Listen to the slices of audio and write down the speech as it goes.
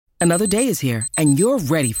Another day is here, and you're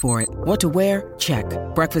ready for it. What to wear? Check.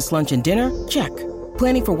 Breakfast, lunch, and dinner? Check.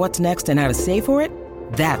 Planning for what's next and how to save for it?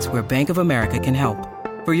 That's where Bank of America can help.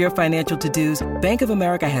 For your financial to-dos, Bank of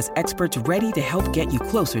America has experts ready to help get you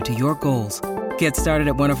closer to your goals. Get started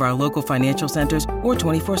at one of our local financial centers or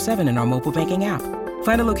 24/7 in our mobile banking app.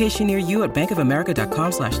 Find a location near you at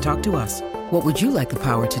bankofamerica.com/talktous. What would you like the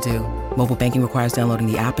power to do? Mobile banking requires downloading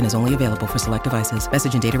the app and is only available for select devices.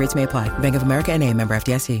 Message and data rates may apply. Bank of America N.A., member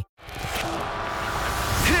FDIC.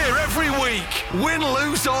 Here every week, win,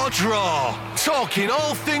 lose or draw. Talking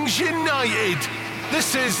all things United.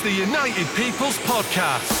 This is the United People's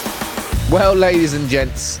Podcast. Well, ladies and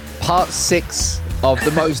gents, part 6 of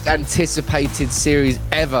the most anticipated series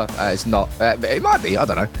ever. It's not. It might be. I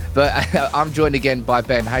don't know. But I'm joined again by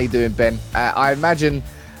Ben. How you doing, Ben? I imagine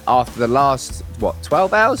after the last,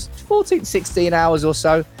 12 hours? 14, 16 hours or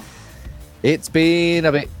so, it's been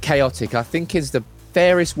a bit chaotic. I think is the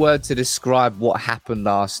fairest word to describe what happened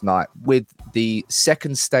last night with the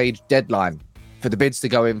second stage deadline for the bids to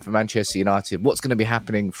go in for Manchester United. What's going to be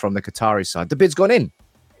happening from the Qatari side? The bid's gone in.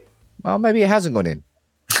 Well, maybe it hasn't gone in.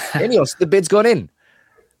 INEOS, the bid's gone in.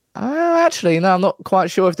 Actually, no, I'm not quite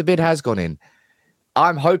sure if the bid has gone in.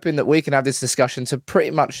 I'm hoping that we can have this discussion to pretty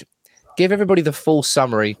much give everybody the full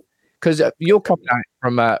summary, because you're coming at it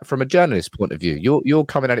from a journalist point of view. You're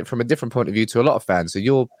coming at it from a different point of view to a lot of fans. So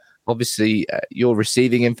you're obviously you're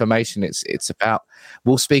receiving information. It's about,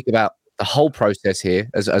 we'll speak about the whole process here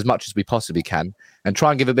as much as we possibly can and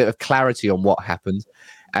try and give a bit of clarity on what happened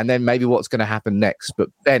and then maybe what's going to happen next. But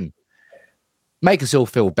Ben, make us all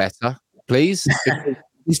feel better, please.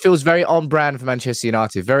 This feels very on brand for Manchester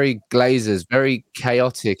United, very Glazers, very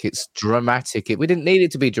chaotic. It's dramatic. We didn't need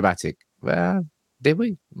it to be dramatic. Well, did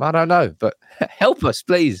we? I don't know, but help us,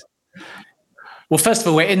 please. Well, first of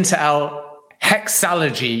all, we're into our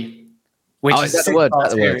hexalogy, which is that the word?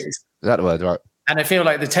 Is that the word, right? And I feel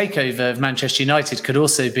like the takeover of Manchester United could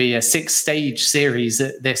also be a 6-stage series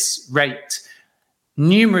at this rate.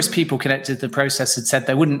 Numerous people connected to the process had said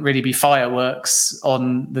there wouldn't really be fireworks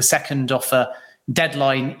on the second offer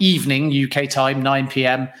deadline evening, UK time, 9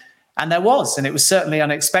 p.m. And there was, and it was certainly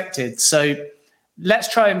unexpected. So let's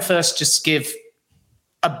try and first just give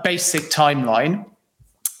a basic timeline.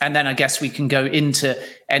 And then I guess we can go into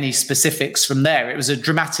any specifics from there. It was a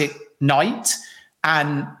dramatic night.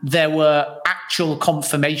 And there were actual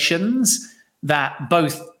confirmations that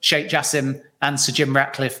both Sheikh Jassim and Sir Jim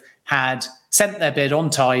Ratcliffe had sent their bid on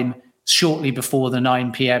time shortly before the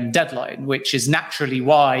 9 p.m. deadline, which is naturally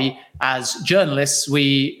why, as journalists,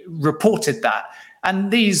 we reported that.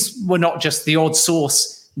 And these were not just the odd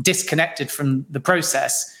source disconnected from the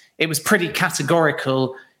process. It was pretty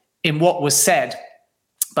categorical in what was said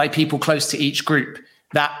by people close to each group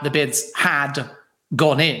that the bids had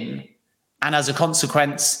gone in. And as a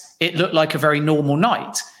consequence, it looked like a very normal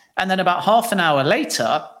night. And then about half an hour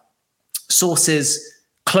later, sources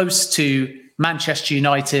close to Manchester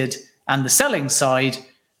United and the selling side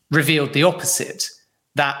revealed the opposite,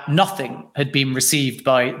 that nothing had been received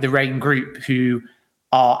by the Rain Group, who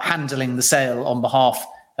are handling the sale on behalf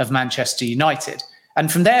of Manchester United.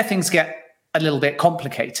 And from there, things get a little bit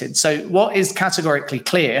complicated. So what is categorically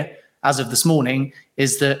clear as of this morning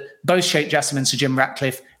is that both Sheikh Jassim and Sir Jim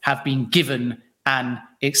Ratcliffe have been given an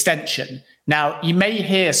extension. Now, you may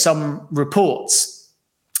hear some reports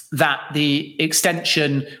that the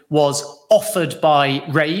extension was offered by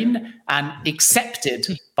Rain and accepted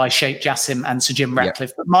by Sheikh Jassim and Sir Jim Ratcliffe.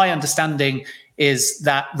 Yeah. But my understanding is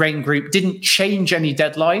that Rain Group didn't change any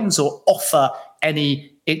deadlines or offer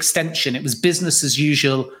any extension. It was business as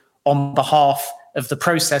usual on behalf of the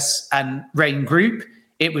process and Rain Group.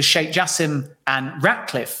 It was Sheikh Jassim and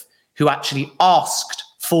Ratcliffe who actually asked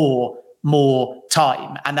for more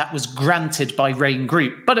time, and that was granted by Rain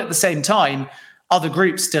Group. But at the same time, other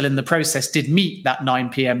groups still in the process did meet that 9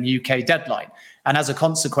 p.m. UK deadline. And as a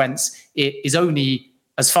consequence, it is only,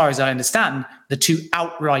 as far as I understand, the two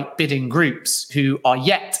outright bidding groups who are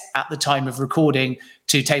yet at the time of recording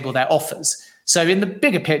to table their offers. So in the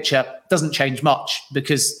bigger picture, it doesn't change much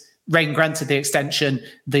because Rain granted the extension.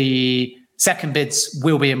 The second bids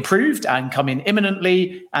will be improved and come in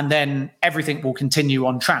imminently, and then everything will continue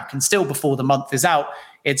on track. And still before the month is out,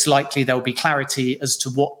 it's likely there'll be clarity as to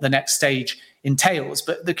what the next stage entails.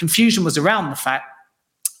 But the confusion was around the fact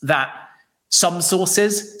that some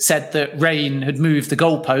sources said that Rain had moved the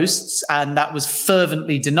goalposts, and that was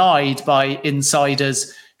fervently denied by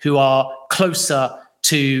insiders who are closer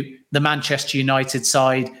to the Manchester United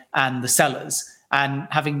side and the sellers. And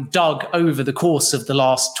having dug over the course of the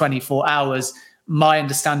last 24 hours, my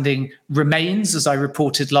understanding remains, as I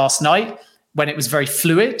reported last night, when it was very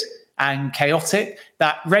fluid and chaotic,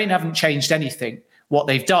 that Rain haven't changed anything. What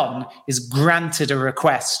they've done is granted a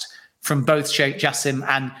request from both Sheikh Jassim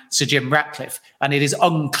and Sir Jim Ratcliffe. And it is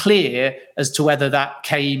unclear as to whether that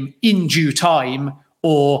came in due time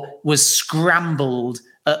or was scrambled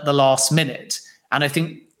at the last minute. And I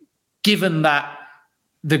think given that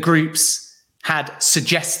the groups had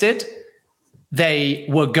suggested they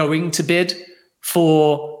were going to bid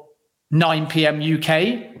for 9 p.m.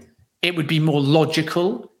 UK, it would be more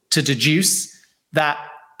logical to deduce that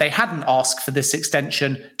they hadn't asked for this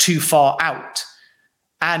extension too far out.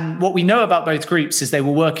 And what we know about both groups is they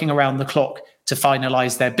were working around the clock to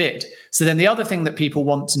finalize their bid. So then the other thing that people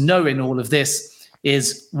want to know in all of this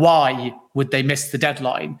is why would they miss the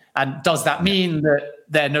deadline? And does that mean that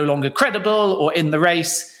they're no longer credible or in the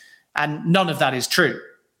race? And none of that is true.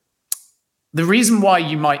 The reason why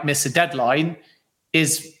you might miss a deadline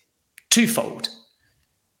is twofold.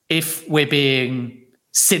 If we're being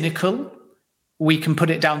cynical, we can put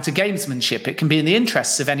it down to gamesmanship. It can be in the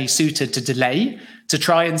interests of any suitor to delay, to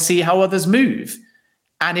try and see how others move.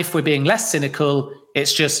 And if we're being less cynical,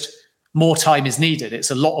 it's just more time is needed. It's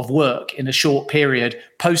a lot of work in a short period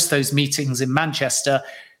post those meetings in Manchester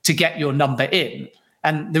to get your number in.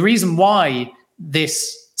 And the reason why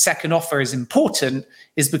this second offer is important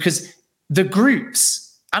is because the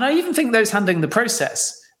groups, and I even think those handling the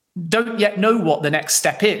process, don't yet know what the next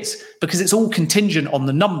step is because it's all contingent on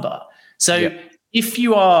the number. So if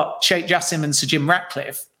you are Sheikh Jassim and Sir Jim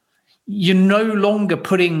Ratcliffe, you're no longer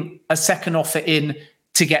putting a second offer in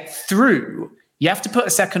to get through. You have to put a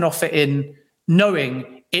second offer in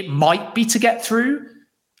knowing it might be to get through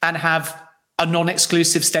and have a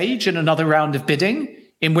non-exclusive stage and another round of bidding,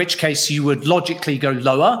 in which case you would logically go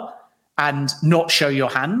lower and not show your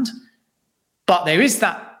hand. But there is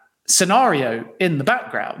that scenario in the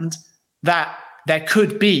background that there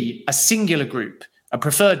could be a singular group, a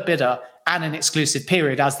preferred bidder, and an exclusive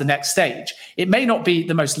period as the next stage. It may not be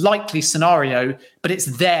the most likely scenario, but it's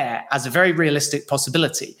there as a very realistic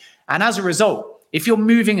possibility. And as a result, if you're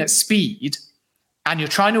moving at speed and you're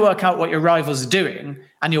trying to work out what your rivals are doing,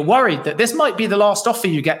 and you're worried that this might be the last offer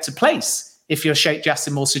you get to place if you're Sheikh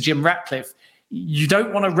Jassim or Sir Jim Ratcliffe, you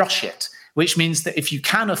don't want to rush it, which means that if you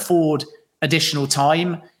can afford additional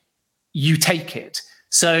time, you take it.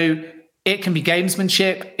 So it can be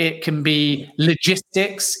gamesmanship, it can be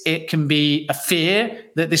logistics, it can be a fear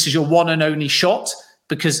that this is your one and only shot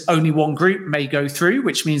because only one group may go through,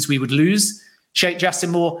 which means we would lose Sheikh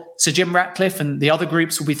Jassim or Sir Jim Ratcliffe, and the other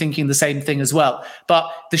groups will be thinking the same thing as well. But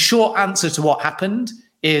the short answer to what happened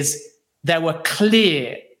is there were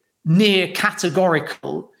clear, near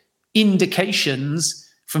categorical indications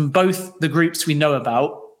from both the groups we know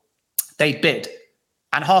about they bid.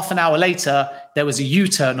 And half an hour later, there was a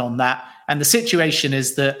U-turn on that. And the situation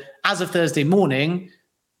is that as of Thursday morning,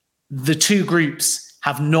 the two groups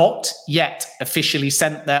have not yet officially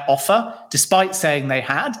sent their offer, despite saying they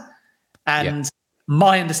had. And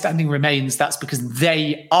my understanding remains that's because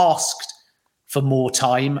they asked for more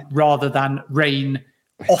time rather than Rain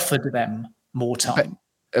offered them more time.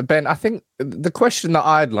 Ben, I think the question that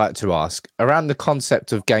I'd like to ask around the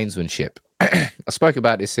concept of gamesmanship, I spoke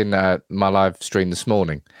about this in my live stream this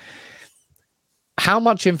morning. How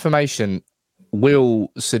much information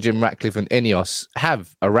will Sir Jim Ratcliffe and INEOS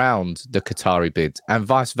have around the Qatari bid and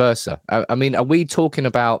vice versa? I mean, are we talking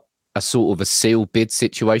about a sort of a sealed bid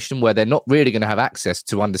situation where they're not really going to have access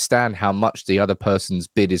to understand how much the other person's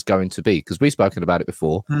bid is going to be? Because we've spoken about it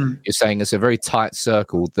before. You're saying it's a very tight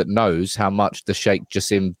circle that knows how much the Sheikh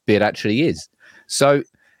Jassim bid actually is. So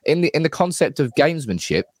in the concept of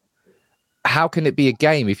gamesmanship, how can it be a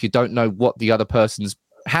game if you don't know what the other person's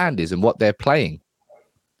hand is and what they're playing?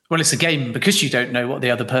 Well, it's a game because you don't know what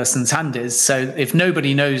the other person's hand is. So if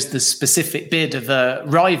nobody knows the specific bid of a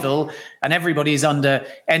rival and everybody's under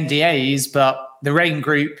NDAs, but the Rain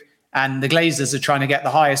Group and the Glazers are trying to get the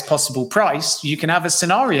highest possible price, you can have a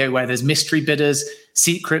scenario where there's mystery bidders,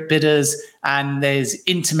 secret bidders, and there's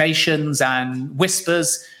intimations and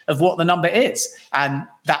whispers of what the number is. And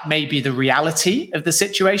that may be the reality of the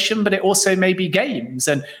situation, but it also may be games.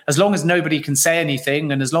 And as long as nobody can say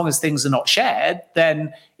anything and as long as things are not shared,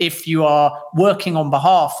 then if you are working on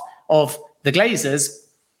behalf of the Glazers,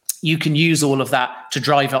 you can use all of that to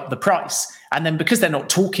drive up the price. And then because they're not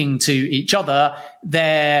talking to each other,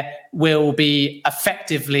 there will be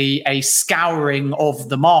effectively a scouring of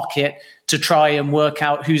the market to try and work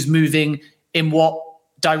out who's moving in what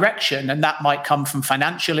direction. And that might come from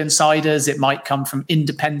financial insiders. It might come from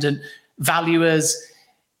independent valuers.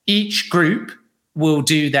 Each group will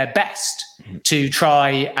do their best to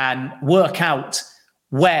try and work out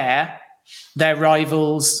where their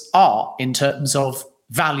rivals are in terms of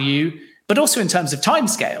value, but also in terms of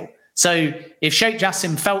timescale. So if Sheikh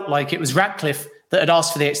Jassim felt like it was Ratcliffe that had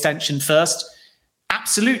asked for the extension first,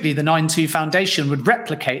 absolutely the 9-2 Foundation would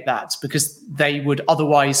replicate that, because they would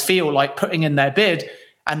otherwise feel like putting in their bid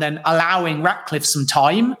and then allowing Ratcliffe some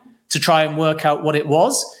time to try and work out what it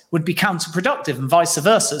was would be counterproductive, and vice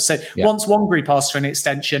versa. So once one group asks for an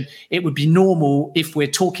extension, it would be normal, if we're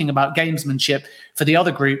talking about gamesmanship, for the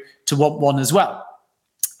other group to want one as well.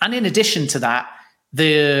 And in addition to that,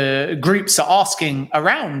 the groups are asking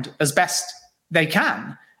around as best they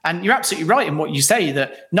can. And you're absolutely right in what you say,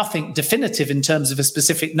 that nothing definitive in terms of a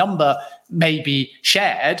specific number may be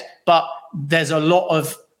shared, but there's a lot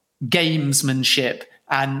of gamesmanship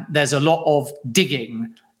and there's a lot of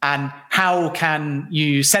digging. And how can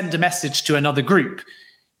you send a message to another group?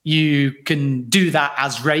 You can do that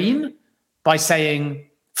as rain by saying,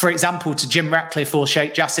 for example, to Jim Ratcliffe or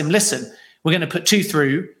Sheikh Jassim, listen, we're going to put 2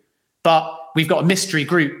 through, but we've got a mystery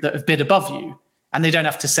group that have bid above you. And they don't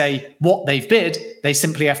have to say what they've bid. They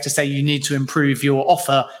simply have to say you need to improve your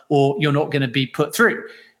offer or you're not going to be put through.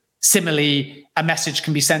 Similarly, a message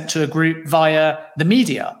can be sent to a group via the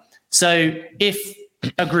media. So if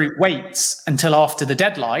a group waits until after the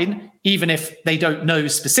deadline, even if they don't know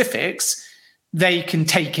specifics, they can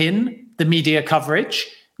take in the media coverage,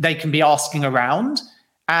 they can be asking around,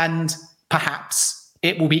 and perhaps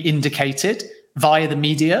it will be indicated via the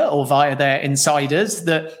media or via their insiders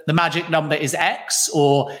that the magic number is X,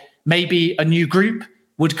 or maybe a new group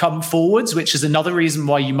would come forwards, which is another reason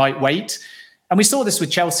why you might wait. And we saw this with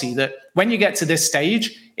Chelsea, that when you get to this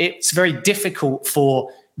stage, it's very difficult for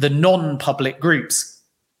the non-public groups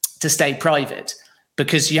to stay private,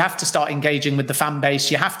 because you have to start engaging with the fan base.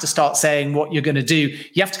 You have to start saying what you're going to do.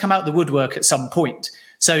 You have to come out the woodwork at some point.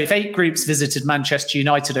 So if 8 groups visited Manchester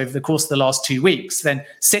United over the course of the last 2 weeks, then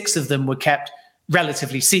 6 of them were kept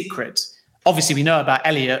relatively secret. Obviously, we know about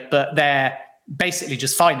Elliot, but they're basically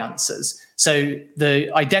just financiers. So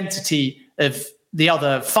the identity of the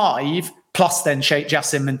other 5, plus then Sheikh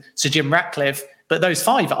Jassim and Sir Jim Ratcliffe, but those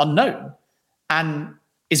 5 are unknown. And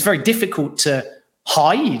it's very difficult to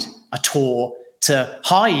hide a tour, to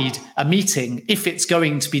hide a meeting if it's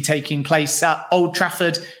going to be taking place at Old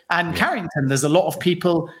Trafford and Carrington. There's a lot of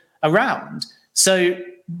people around. So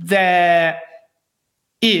there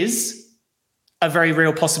is a very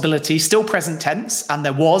real possibility, still present tense, and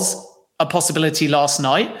there was a possibility last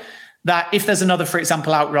night, that if there's another, for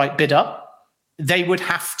example, outright bidder, they would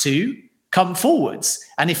have to come forwards.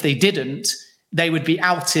 And if they didn't, they would be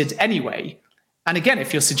outed anyway. And again,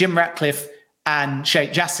 if you're Sir Jim Ratcliffe and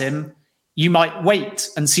Sheikh Jassim, you might wait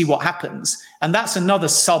and see what happens. And that's another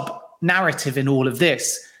sub-narrative in all of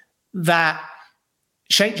this, that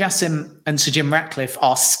Sheikh Jassim and Sir Jim Ratcliffe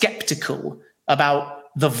are sceptical about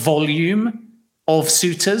the volume of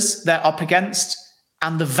suitors they're up against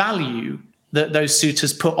and the value that those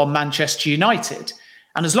suitors put on Manchester United.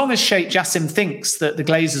 And as long as Sheikh Jassim thinks that the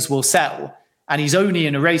Glazers will sell and he's only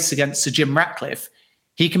in a race against Sir Jim Ratcliffe,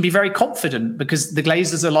 he can be very confident because the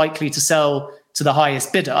Glazers are likely to sell to the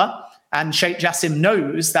highest bidder. And Sheikh Jassim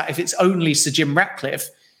knows that if it's only Sir Jim Ratcliffe,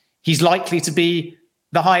 he's likely to be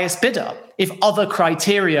the highest bidder. If other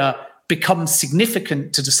criteria become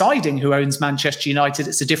significant to deciding who owns Manchester United,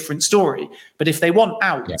 it's a different story. But if they want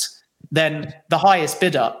out, then the highest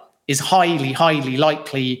bidder is highly, highly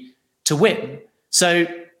likely to win. So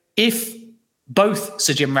if both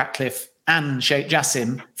Sir Jim Ratcliffe and Sheikh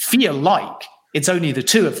Jassim feel like it's only the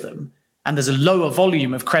 2 of them, and there's a lower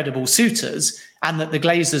volume of credible suitors, and that the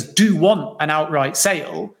Glazers do want an outright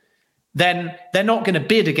sale, then they're not going to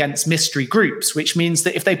bid against mystery groups, which means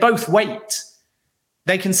that if they both wait,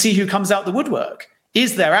 they can see who comes out the woodwork.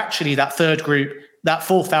 Is there actually that 3rd group, that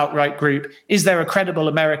 4th outright group? Is there a credible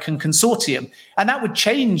American consortium? And that would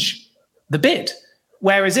change the bid.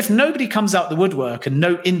 Whereas if nobody comes out the woodwork and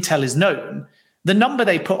no intel is known, the number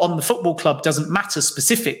they put on the football club doesn't matter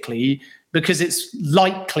specifically, because it's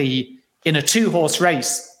likely in a 2-horse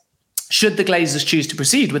race, should the Glazers choose to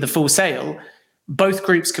proceed with a full sale, both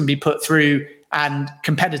groups can be put through and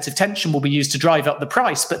competitive tension will be used to drive up the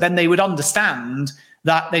price. But then they would understand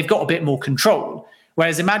that they've got a bit more control.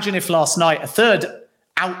 Whereas imagine if last night a 3rd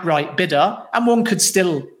outright bidder, and one could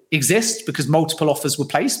still exist because multiple offers were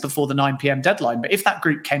placed before the 9 p.m. deadline. But if that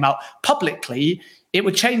group came out publicly, it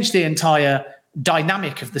would change the entire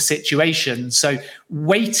dynamic of the situation. So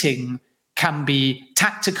waiting can be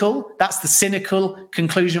tactical. That's the cynical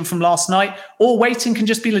conclusion from last night. Or waiting can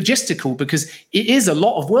just be logistical, because it is a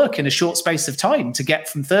lot of work in a short space of time to get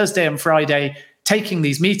from Thursday and Friday, taking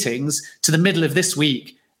these meetings, to the middle of this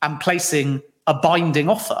week and placing a binding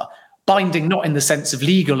offer. Binding not in the sense of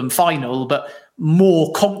legal and final, but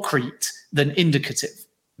more concrete than indicative.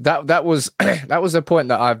 that was that was a point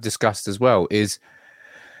that I've discussed as well. Is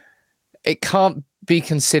it can't be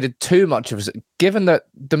considered too much of a, given that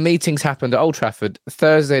the meetings happened at Old Trafford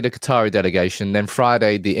Thursday, the Qatari delegation, then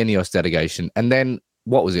Friday the INEOS delegation, and then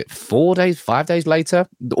what was it, 5 days later,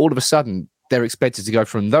 all of a sudden they're expected to go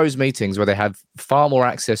from those meetings where they have far more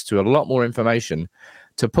access to a lot more information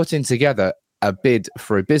to putting together a bid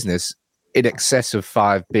for a business in excess of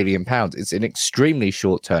 £5 billion. It's an extremely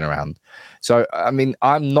short turnaround. So, I mean,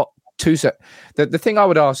 I'm not too set. The thing I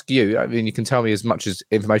would ask you, I mean, you can tell me as much as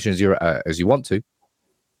information as you want to,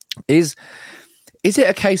 is it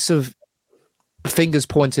a case of fingers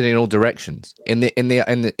pointing in all directions in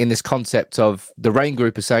this concept of the Rain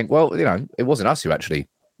Group is saying, well, you know, it wasn't us who actually,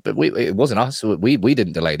 but it wasn't us. We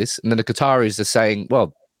didn't delay this. And then the Qataris are saying,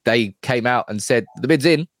 well, they came out and said the bid's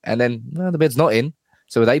in, and then, well, the bid's not in.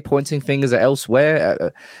 So are they pointing fingers at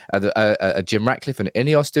elsewhere? At Jim Ratcliffe and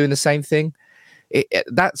INEOS doing the same thing?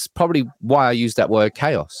 That's probably why I use that word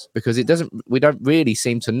chaos, because we don't really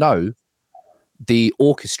seem to know the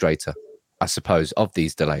orchestrator, I suppose, of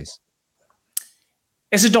these delays.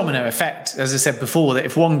 It's a domino effect, as I said before, that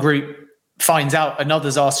if one group finds out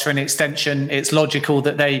another's asked for an extension, it's logical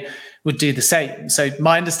that they would do the same. So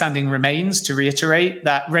my understanding remains, to reiterate,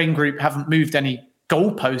 that Rain Group haven't moved any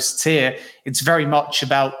goalposts here. It's very much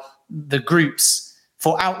about the groups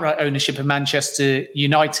for outright ownership of Manchester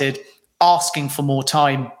United asking for more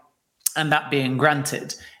time and that being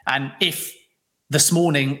granted. And if this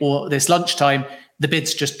morning or this lunchtime the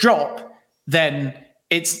bids just drop, then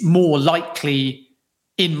it's more likely,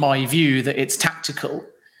 in my view, that it's tactical.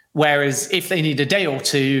 Whereas if they need a day or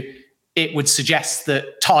two, it would suggest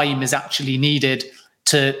that time is actually needed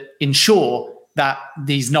to ensure that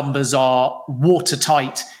these numbers are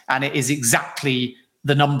watertight and it is exactly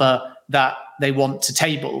the number that they want to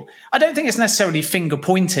table. I don't think it's necessarily finger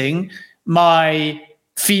pointing. My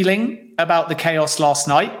feeling about the chaos last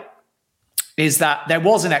night is that there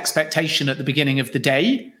was an expectation at the beginning of the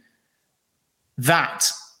day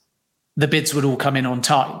that the bids would all come in on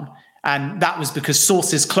time. And that was because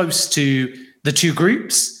sources close to the two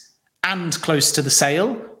groups and close to the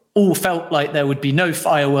sale all felt like there would be no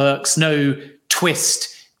fireworks, no twist.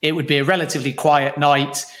 It would be a relatively quiet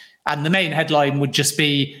night. And the main headline would just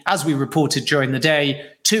be, as we reported during the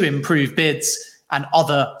day, 2 improved bids and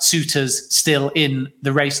other suitors still in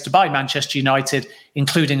the race to buy Manchester United,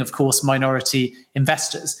 including, of course, minority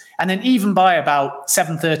investors. And then even by about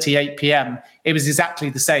 7:30, 8 p.m., it was exactly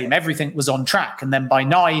the same. Everything was on track. And then by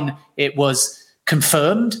 9, it was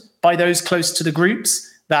confirmed by those close to the groups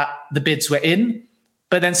that the bids were in,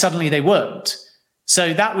 but then suddenly they weren't.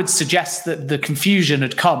 So that would suggest that the confusion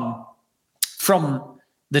had come from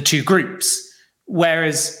the two groups.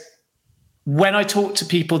 Whereas when I talk to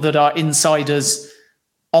people that are insiders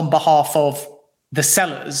on behalf of the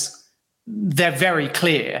sellers, they're very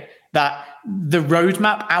clear that the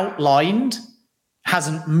roadmap outlined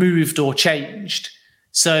hasn't moved or changed.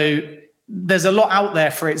 So there's a lot out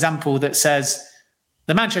there, for example, that says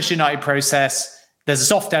the Manchester United process, there's a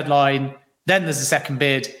soft deadline, then there's a second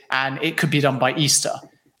bid, and it could be done by Easter.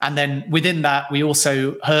 And then within that, we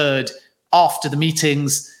also heard after the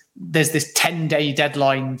meetings, there's this 10-day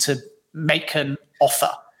deadline to make an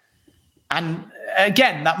offer. And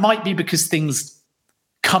again, that might be because things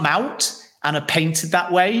come out and are painted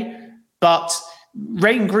that way. But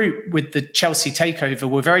Rain Group with the Chelsea takeover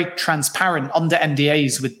were very transparent under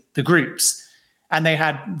NDAs with the groups. And they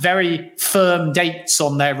had very firm dates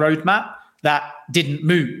on their roadmap that didn't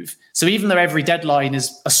move. So even though every deadline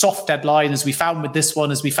is a soft deadline, as we found with this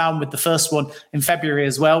one, as we found with the first one in February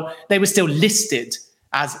as well, they were still listed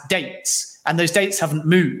as dates. And those dates haven't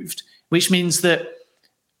moved, which means that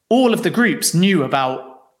all of the groups knew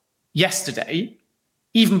about yesterday,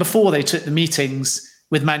 even before they took the meetings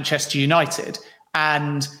with Manchester United.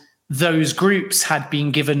 And those groups had been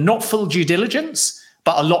given not full due diligence,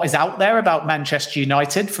 but a lot is out there about Manchester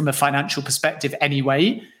United from a financial perspective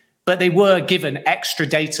anyway. But they were given extra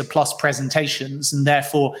data plus presentations, and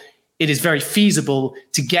therefore it is very feasible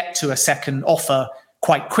to get to a second offer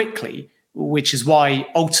quite quickly, which is why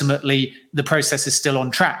ultimately the process is still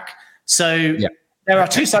on track. So there are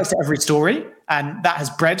two sides to every story, and that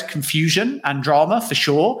has bred confusion and drama for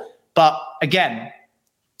sure. But again,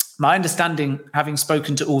 my understanding, having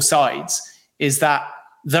spoken to all sides, is that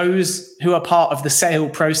those who are part of the sale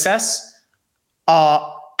process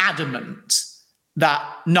are adamant that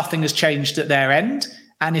nothing has changed at their end.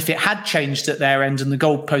 And if it had changed at their end and the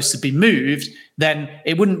goalposts had been moved, then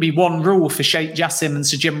it wouldn't be one rule for Sheikh Jassim and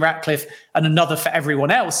Sir Jim Ratcliffe and another for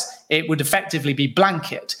everyone else. It would effectively be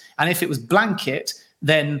blanket. And if it was blanket,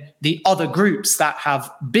 then the other groups that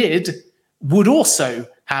have bid would also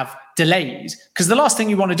have delayed. Because the last thing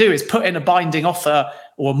you want to do is put in a binding offer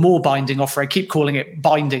or a more binding offer. I keep calling it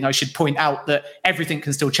binding. I should point out that everything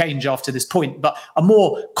can still change after this point, but a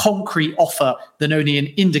more concrete offer than only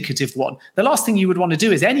an indicative one. The last thing you would want to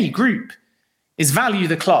do as any group is value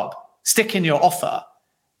the club, stick in your offer,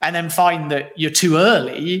 and then find that you're too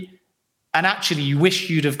early and actually you wish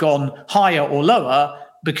you'd have gone higher or lower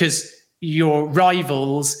because your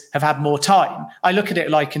rivals have had more time. I look at it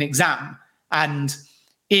like an exam, and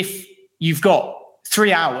if you've got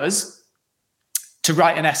 3 hours to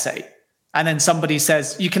write an essay and then somebody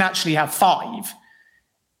says you can actually have 5,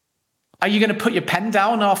 are you going to put your pen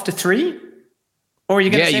down after 3? Or are you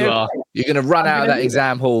going to say, you are. You're going to run out of that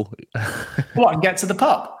exam hall. What, and get to the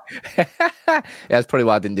pub? Yeah, that's probably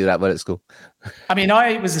why I didn't do that well at school. I mean,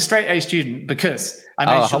 I was a straight A student because I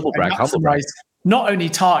made sure I maximised not only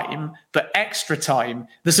time, but extra time,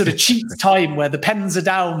 the sort of cheat time where the pens are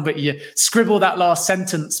down, but you scribble that last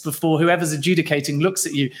sentence before whoever's adjudicating looks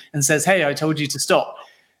at you and says, hey, I told you to stop.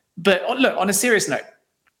 But look, on a serious note,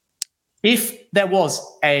 if there was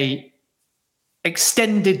a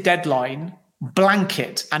extended deadline,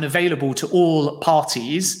 blanket and available to all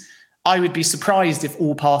parties, I would be surprised if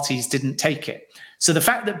all parties didn't take it. So the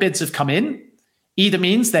fact that bids have come in either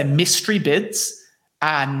means they're mystery bids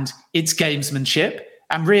and it's gamesmanship,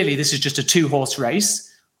 and really this is just a 2-horse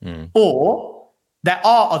race, or there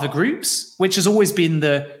are other groups, which has always been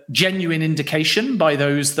the genuine indication by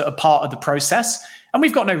those that are part of the process. And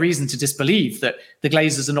we've got no reason to disbelieve that the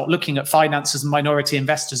Glazers are not looking at financiers and minority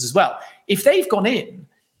investors as well. If they've gone in,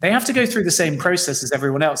 they have to go through the same process as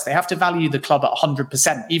everyone else. They have to value the club at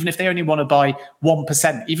 100%, even if they only want to buy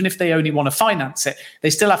 1%, even if they only want to finance it. They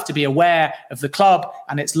still have to be aware of the club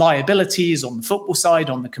and its liabilities on the football side,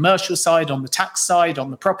 on the commercial side, on the tax side, on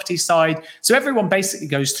the property side. So everyone basically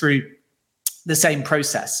goes through the same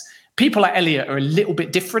process. People like Elliott are a little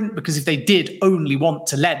bit different because if they did only want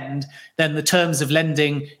to lend, then the terms of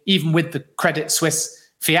lending, even with the Credit Suisse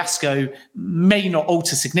fiasco, may not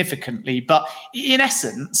alter significantly. But in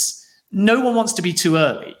essence, no one wants to be too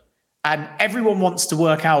early. And everyone wants to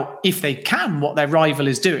work out, if they can, what their rival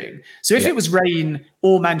is doing. So if it was Rain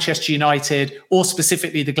or Manchester United or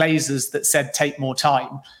specifically the Glazers that said take more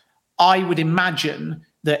time, I would imagine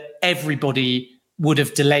that everybody would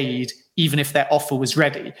have delayed even if their offer was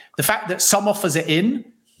ready. The fact that some offers are in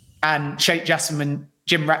and Sheikh Jassim and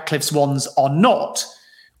Jim Ratcliffe's ones are not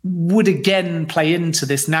would again play into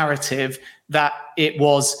this narrative that it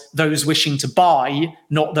was those wishing to buy,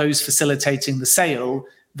 not those facilitating the sale,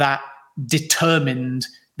 that determined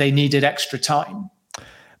they needed extra time.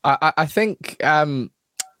 I think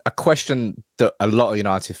a question that a lot of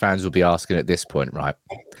United fans will be asking at this point, right?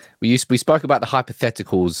 We spoke about the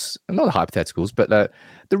hypotheticals, not the hypotheticals, but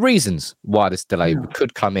the reasons why this delay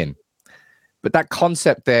could come in. But that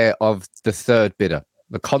concept there of the third bidder,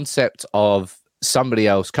 the concept of somebody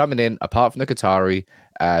else coming in apart from the Qatari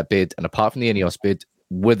bid and apart from the INEOS bid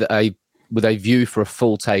with a view for a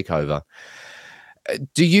full takeover.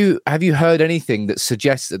 Have you heard anything that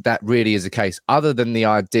suggests that that really is the case, other than the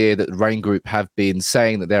idea that the Rain Group have been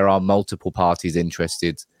saying that there are multiple parties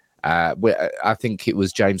interested? I think it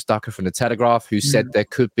was James Ducker from the Telegraph who said there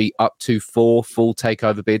could be up to 4 full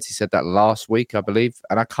takeover bids. He said that last week, I believe,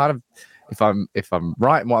 and I kind of, if I'm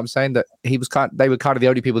right in what I'm saying, that they were kind of the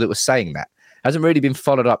only people that were saying that. Hasn't really been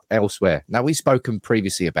followed up elsewhere. Now, we've spoken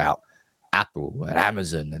previously about Apple and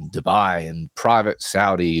Amazon and Dubai and private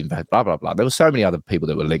Saudi, blah, blah, blah. There were so many other people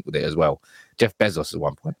that were linked with it as well. Jeff Bezos at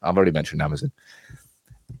one point. I've already mentioned Amazon.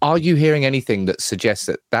 Are you hearing anything that suggests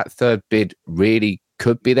that that third bid really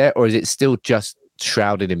could be there, or is it still just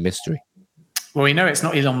shrouded in mystery? Well, we know it's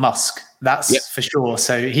not Elon Musk. That's for sure.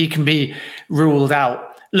 So he can be ruled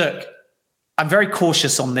out. Look, I'm very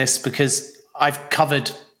cautious on this because I've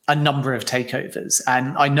covered a number of takeovers.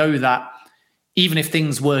 And I know that even if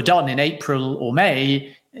things were done in April or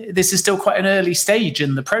May, this is still quite an early stage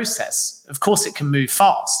in the process. Of course, it can move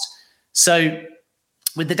fast. So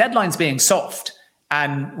with the deadlines being soft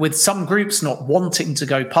and with some groups not wanting to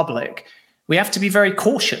go public, we have to be very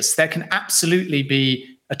cautious. There can absolutely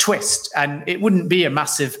be a twist. And it wouldn't be a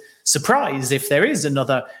massive surprise if there is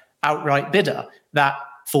another outright bidder that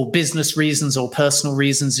for business reasons or personal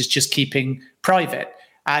reasons is just keeping private.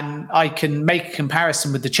 And I can make a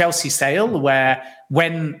comparison with the Chelsea sale, where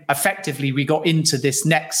when effectively we got into this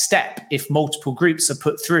next step, if multiple groups are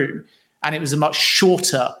put through, and it was a much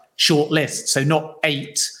short list. So not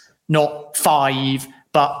 8, not 5,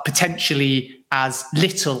 but potentially as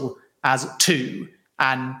little as 2,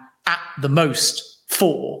 and at the most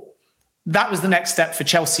 4. That was the next step for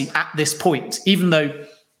Chelsea at this point, even though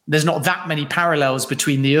there's not that many parallels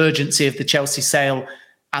between the urgency of the Chelsea sale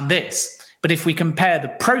and this. But if we compare the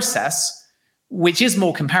process, which is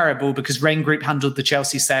more comparable because Rain Group handled the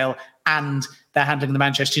Chelsea sale and they're handling the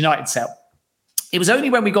Manchester United sale, it was only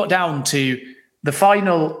when we got down to the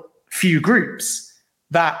final few groups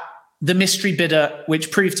that the mystery bidder,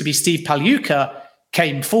 which proved to be Steve Pagliuca,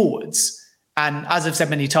 came forwards. And as I've said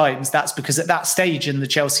many times, that's because at that stage in the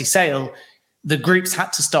Chelsea sale, the groups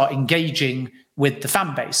had to start engaging with the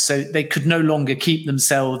fan base. So they could no longer keep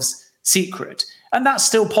themselves secret. And that's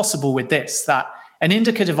still possible with this, that an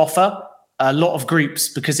indicative offer, a lot of groups,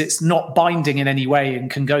 because it's not binding in any way and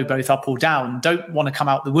can go both up or down, don't want to come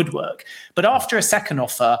out the woodwork. But after a second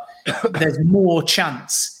offer, there's more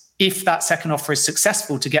chance, if that second offer is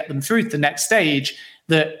successful to get them through to the next stage,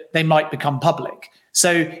 that they might become public.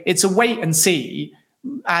 So it's a wait and see.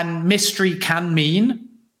 And mystery can mean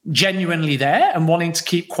genuinely there and wanting to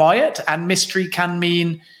keep quiet. And mystery can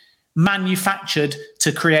mean manufactured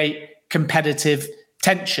to create competitive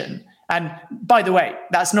tension. And by the way,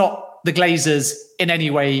 that's not the Glazers in any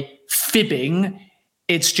way fibbing.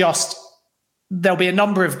 It's just there'll be a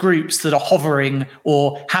number of groups that are hovering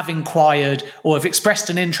or have inquired or have expressed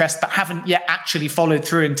an interest but haven't yet actually followed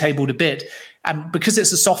through and tabled a bid. And because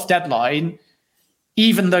it's a soft deadline,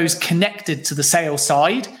 even those connected to the sale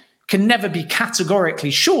side can never be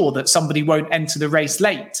categorically sure that somebody won't enter the race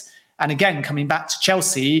late. And again, coming back to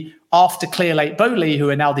Chelsea, after Clearlake Bowley, who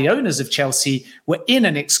are now the owners of Chelsea, were in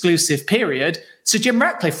an exclusive period, Sir Jim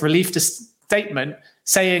Ratcliffe released a statement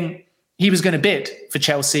saying he was going to bid for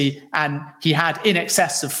Chelsea and he had in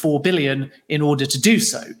excess of 4 billion in order to do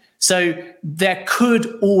so. So there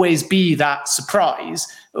could always be that surprise,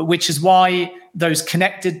 which is why those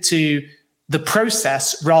connected to the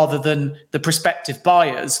process rather than the prospective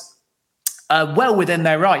buyers are well within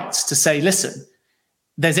their rights to say, listen,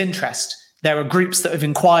 there's interest. There are groups that have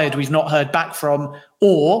inquired we've not heard back from,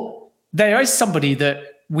 or there is somebody that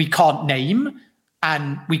we can't name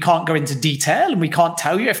and we can't go into detail and we can't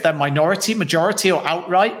tell you if they're minority, majority or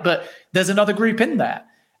outright, but there's another group in there.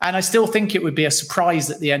 And I still think it would be a surprise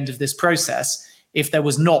at the end of this process if there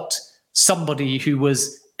was not somebody who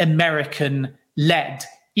was American-led,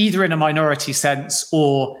 either in a minority sense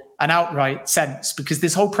or an outright sense, because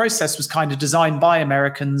this whole process was kind of designed by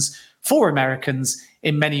Americans for Americans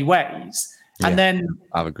in many ways. Yeah, and then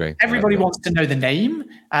I agree. Everybody wants to know the name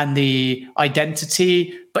and the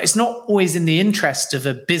identity, but it's not always in the interest of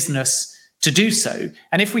a business to do so.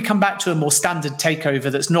 And if we come back to a more standard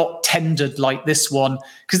takeover that's not tendered like this one,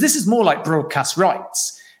 because this is more like broadcast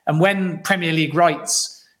rights. And when Premier League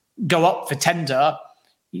rights go up for tender,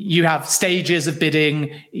 you have stages of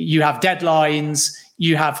bidding, you have deadlines,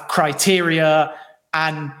 you have criteria,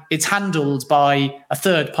 and it's handled by a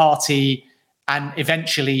third party, and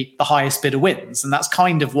eventually the highest bidder wins. And that's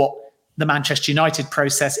kind of what the Manchester United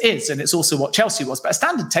process is. And it's also what Chelsea was, but a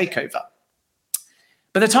standard takeover.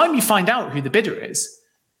 By the time you find out who the bidder is,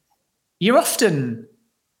 you're often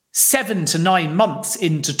 7 to 9 months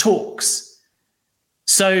into talks.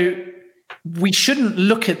 So we shouldn't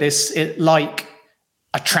look at this like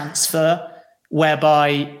a transfer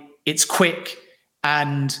whereby it's quick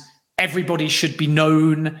and everybody should be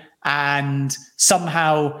known and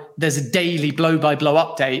somehow there's a daily blow-by-blow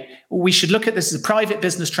update. We should look at this as a private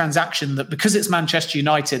business transaction that, because it's Manchester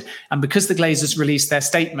United and because the Glazers released their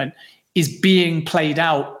statement, is being played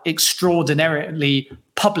out extraordinarily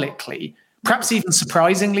publicly, perhaps even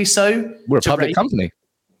surprisingly so. We're a public company.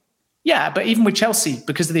 Yeah, but even with Chelsea,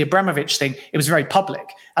 because of the Abramovich thing, it was very public.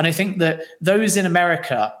 And I think that those in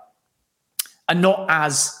America are not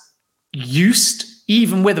as used,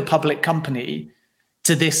 even with a public company,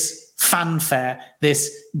 to this fanfare,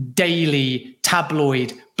 this daily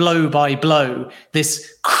tabloid blow by blow,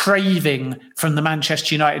 this craving from the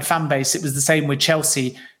Manchester United fan base. It was the same with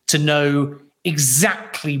Chelsea, to know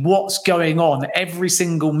exactly what's going on every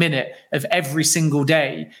single minute of every single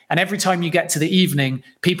day. And every time you get to the evening,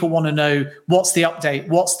 people want to know what's the update,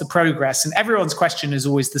 what's the progress. And everyone's question is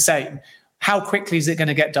always the same. How quickly is it going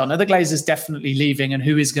to get done? Are the Glazers definitely leaving, and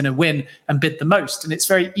who is going to win and bid the most? And it's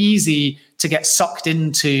very easy to get sucked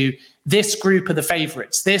into this group are the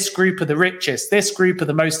favourites, this group are the richest, this group are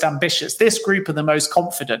the most ambitious, this group are the most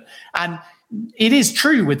confident. And it is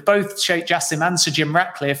true with both Sheikh Jassim and Sir Jim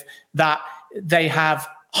Ratcliffe that they have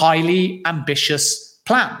highly ambitious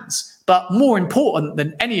plans. But more important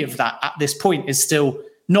than any of that at this point is still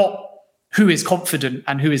not who is confident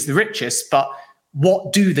and who is the richest, but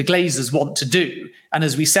what do the Glazers want to do? And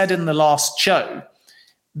as we said in the last show,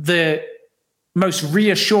 the most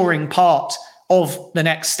reassuring part of the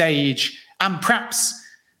next stage, and perhaps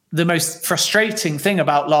the most frustrating thing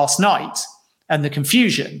about last night and the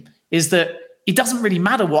confusion, is that it doesn't really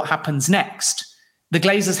matter what happens next. the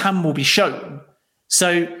Glazers' hand will be shown.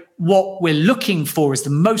 So what we're looking for is the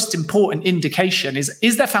most important indication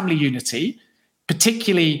is there family unity,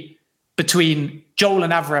 particularly between Joel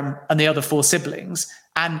and Avram and the other 4 siblings?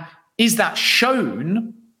 And is that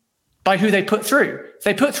shown by who they put through? If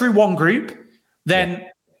they put through one group, then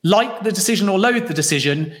like the decision or loathe the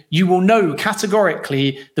decision, you will know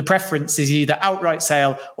categorically the preference is either outright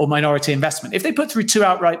sale or minority investment. If they put through 2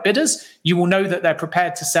 outright bidders, you will know that they're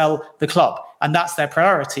prepared to sell the club, and that's their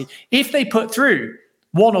priority. If they put through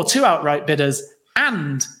 1 or 2 outright bidders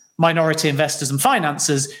and minority investors and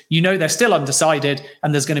financiers, you know they're still undecided,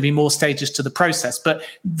 and there's going to be more stages to the process. But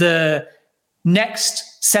the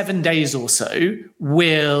next 7 days or so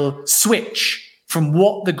will switch from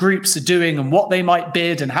what the groups are doing and what they might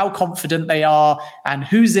bid and how confident they are and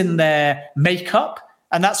who's in their makeup.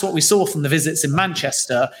 And that's what we saw from the visits in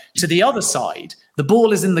Manchester. To the other side, the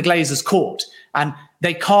ball is in the Glazers' court, and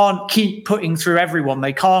they can't keep putting through everyone.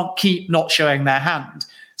 They can't keep not showing their hand.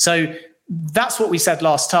 So that's what we said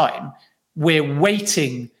last time. We're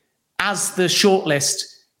waiting as the shortlist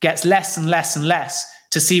gets less and less and less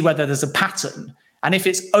to see whether there's a pattern. And if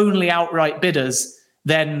it's only outright bidders,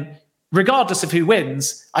 then regardless of who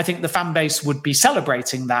wins, I think the fan base would be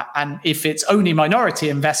celebrating that. And if it's only minority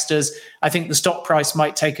investors, I think the stock price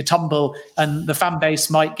might take a tumble and the fan base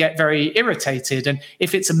might get very irritated. And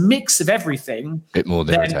if it's a mix of everything, bit more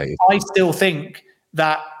than then irritated. I still think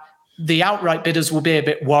that the outright bidders will be a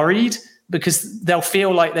bit worried because they'll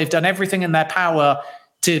feel like they've done everything in their power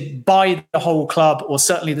to buy the whole club, or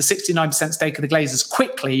certainly the 69% stake of the Glazers,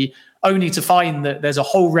 quickly, only to find that there's a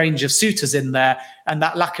whole range of suitors in there, and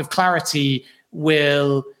that lack of clarity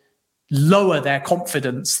will lower their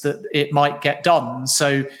confidence that it might get done.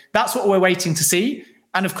 So that's what we're waiting to see.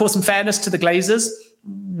 And of course, in fairness to the Glazers,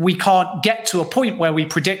 we can't get to a point where we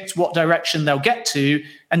predict what direction they'll get to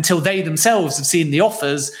until they themselves have seen the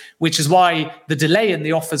offers, which is why the delay in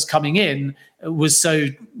the offers coming in was so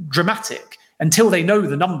dramatic. Until they know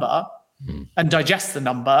the number and digest the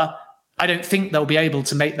number, I don't think they'll be able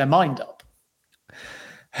to make their mind up.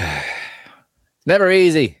 Never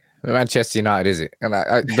easy with Manchester United, is it? And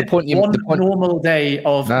Normal day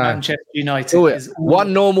of Manchester United is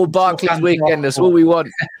one normal Barclays weekend. That's all we want.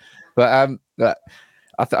 But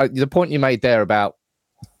the point you made there about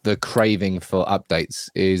the craving for updates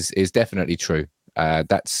is definitely true.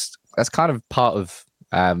 That's kind of part of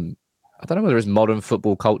I don't know whether it's modern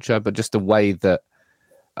football culture, but just the way that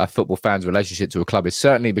a football fan's relationship to a club is,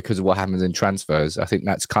 certainly because of what happens in transfers. I think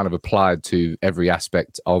that's kind of applied to every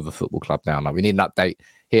aspect of a football club now. Like, we need an update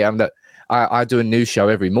here. I do a news show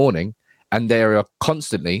every morning, and there are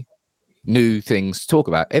constantly new things to talk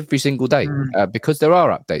about every single day because there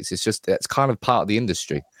are updates. It's kind of part of the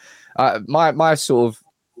industry.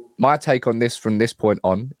 My take on this from this point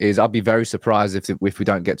on is I'd be very surprised if we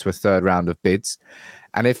don't get to a 3rd round of bids.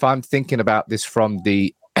 And if I'm thinking about this from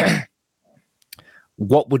the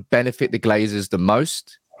what would benefit the Glazers the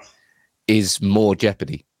most is more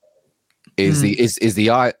jeopardy. If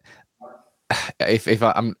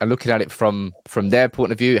I'm looking at it from their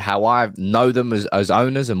point of view, how I know them as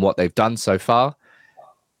owners and what they've done so far,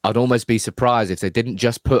 I'd almost be surprised if they didn't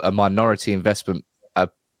just put a minority investment, a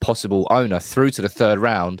possible owner, through to the 3rd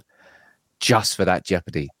round just for that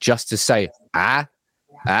jeopardy, just to say,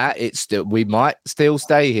 we might still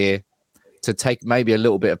stay here, to take maybe a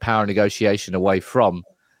little bit of power negotiation away from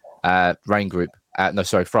Rain Group,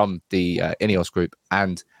 from the INEOS Group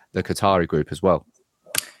and the Qatari Group as well.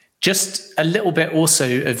 Just a little bit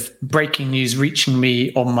also of breaking news reaching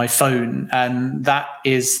me on my phone, and that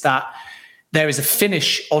is that there is a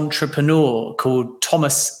Finnish entrepreneur called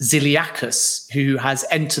Thomas Ziliakas who has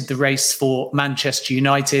entered the race for Manchester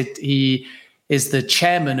United. He is the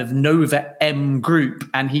chairman of Nova M Group,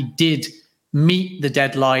 and he did meet the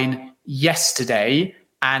deadline yesterday,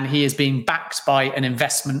 and he is being backed by an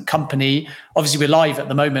investment company. Obviously, we're live at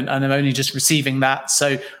the moment, and I'm only just receiving that,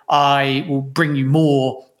 so I will bring you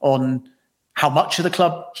more on how much of the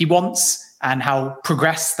club he wants and how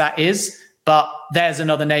progressed that is. But there's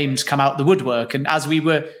another name to come out the woodwork, and as we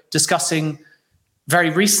were discussing very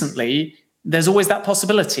recently, there's always that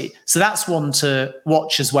possibility. So that's one to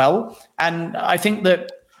watch as well. And I think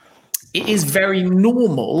that it is very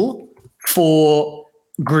normal for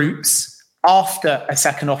groups, after a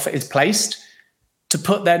second offer is placed, to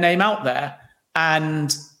put their name out there.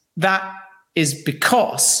 And that is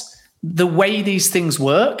because the way these things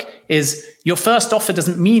work is your first offer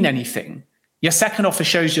doesn't mean anything. Your second offer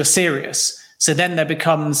shows you're serious. So then there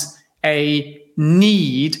becomes a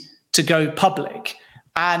need to go public.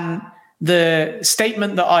 And the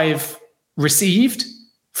statement that I've received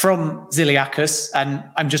from Ziliakos, and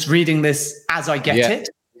I'm just reading this as I get it,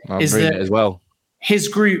 is that as well. His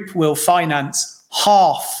group will finance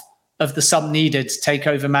half of the sum needed to take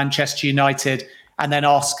over Manchester United and then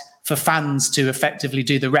ask for fans to effectively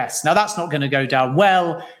do the rest. Now, that's not going to go down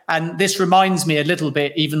well. And this reminds me a little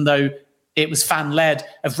bit, even though it was fan-led,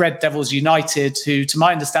 of Red Devils United, who, to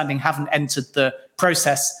my understanding, haven't entered the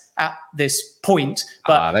process at this point.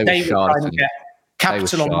 But they were trying to get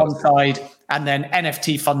capital on one side and then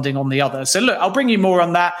NFT funding on the other. So look, I'll bring you more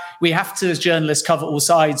on that. We have to, as journalists, cover all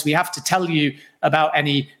sides. We have to tell you about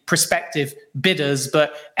any prospective bidders.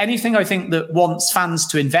 But anything I think that wants fans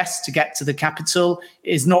to invest to get to the capital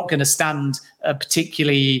is not going to stand a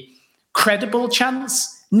particularly credible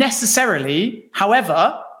chance necessarily.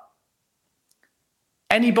 However,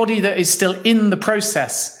 anybody that is still in the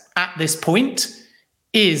process at this point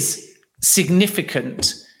is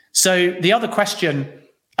significant. So the other question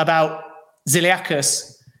about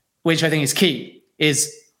Ziliakos, which I think is key,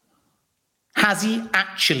 is has he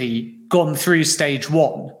actually gone through stage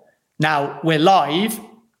one? Now, we're live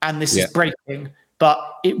and this is breaking, but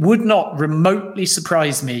it would not remotely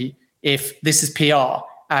surprise me if this is PR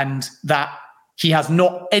and that he has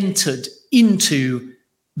not entered into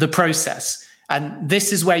the process. And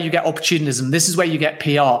this is where you get opportunism. This is where you get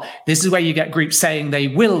PR. This is where you get groups saying they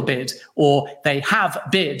will bid or they have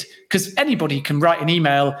bid, because anybody can write an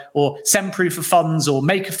email or send proof of funds or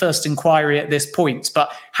make a first inquiry at this point.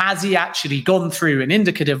 But has he actually gone through an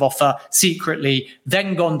indicative offer secretly,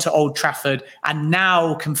 then gone to Old Trafford and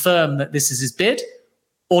now confirmed that this is his bid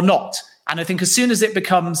or not? And I think as soon as it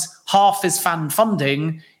becomes half his fan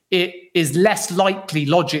funding, it is less likely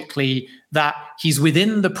logically that he's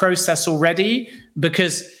within the process already,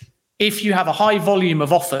 because if you have a high volume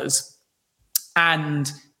of offers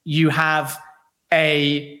and you have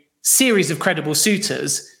a series of credible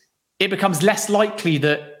suitors, it becomes less likely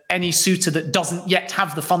that any suitor that doesn't yet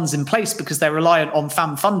have the funds in place because they're reliant on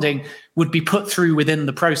fan funding would be put through within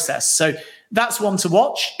the process. So that's one to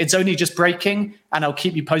watch. It's only just breaking, and I'll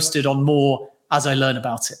keep you posted on more as I learn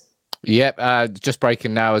about it. Yep, just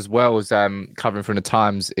breaking now as well as covering from the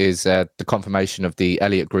Times is the confirmation of the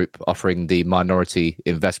Elliott Group offering the minority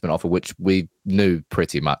investment offer, which we knew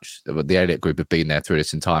pretty much. The Elliott Group have been there through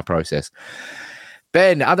this entire process.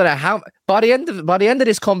 Ben, I don't know how. By the end of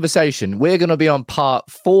this conversation, we're going to be on part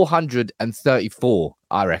 434.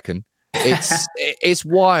 I reckon it's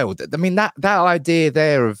wild. I mean that idea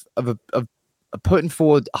there of putting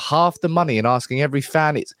forward half the money and asking every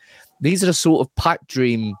fan. These are the sort of pipe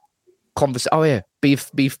dream. Oh yeah, be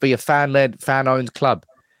a fan-led, fan-owned club.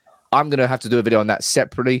 I'm going to have to do a video on that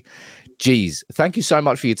separately. Jeez, thank you so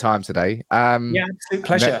much for your time today. Absolute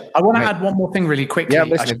pleasure. I want to add one more thing really quickly.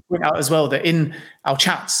 I should point out as well that in our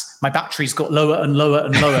chats, my battery's got lower and lower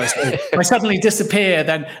and lower. So if I suddenly disappear,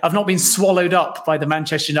 then I've not been swallowed up by the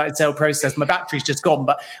Manchester United sale process. My battery's just gone.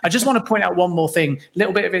 But I just want to point out one more thing, a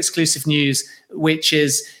little bit of exclusive news, which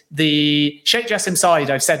is the Sheikh Jassim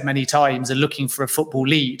side, I've said many times, are looking for a football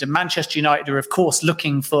lead. And Manchester United are, of course,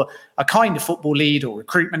 looking for a kind of football lead or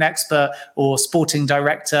recruitment expert or sporting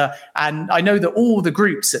director. And I know that all the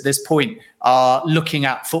groups at this point are looking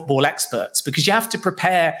at football experts, because you have to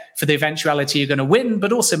prepare for the eventuality you're going to win,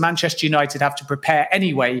 but also Manchester United have to prepare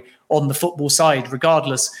anyway on the football side,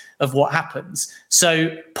 regardless of what happens.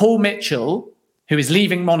 So Paul Mitchell, who is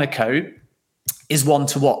leaving Monaco, is one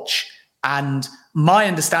to watch. And my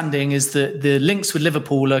understanding is that the links with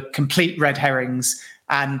Liverpool are complete red herrings,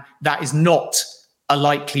 and that is not a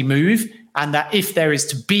likely move. And that if there is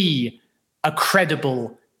to be a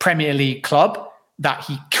credible Premier League club that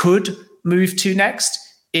he could move to next,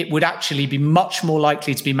 it would actually be much more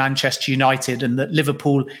likely to be Manchester United, and that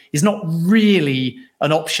Liverpool is not really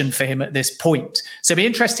an option for him at this point. So it'd be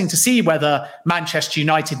interesting to see whether Manchester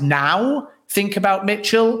United now think about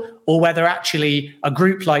Mitchell, or whether actually a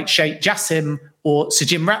group like Sheikh Jassim or Sir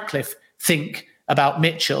Jim Ratcliffe think about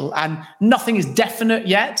Mitchell. And nothing is definite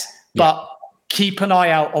yet, but keep an eye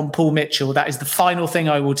out on Paul Mitchell. That is the final thing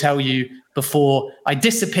I will tell you before I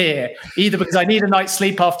disappear, either because I need a night's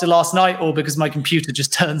sleep after last night or because my computer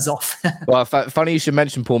just turns off. Well, funny you should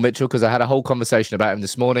mention Paul Mitchell, because I had a whole conversation about him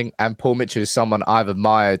this morning, and Paul Mitchell is someone I've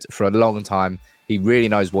admired for a long time. He really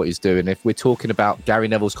knows what he's doing. If we're talking about Gary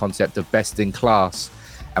Neville's concept of best in class,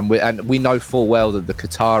 and we know full well that the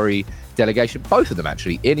Qatari delegation, both of them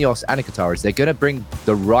actually, INEOS and the Qataris, they're going to bring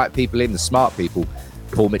the right people in, the smart people.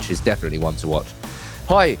 Paul Mitchell is definitely one to watch.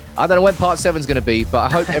 Hi, I don't know when part 7 is going to be, but I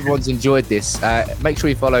hope everyone's enjoyed this. Make sure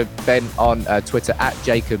you follow Ben on Twitter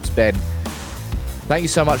 @JacobsBen. Thank you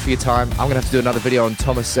so much for your time. I'm going to have to do another video on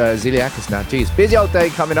Thomas Ziliakos now. Jeez, busy old day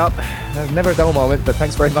coming up. Never a dull moment, but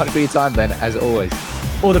thanks very much for your time, Ben, as always.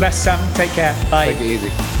 All the best, Sam. Take care. Bye. Take it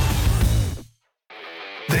easy.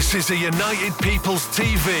 This is a United People's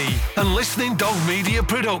TV and Listening Dog Media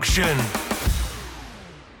production.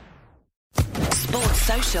 Sports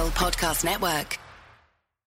Social Podcast Network.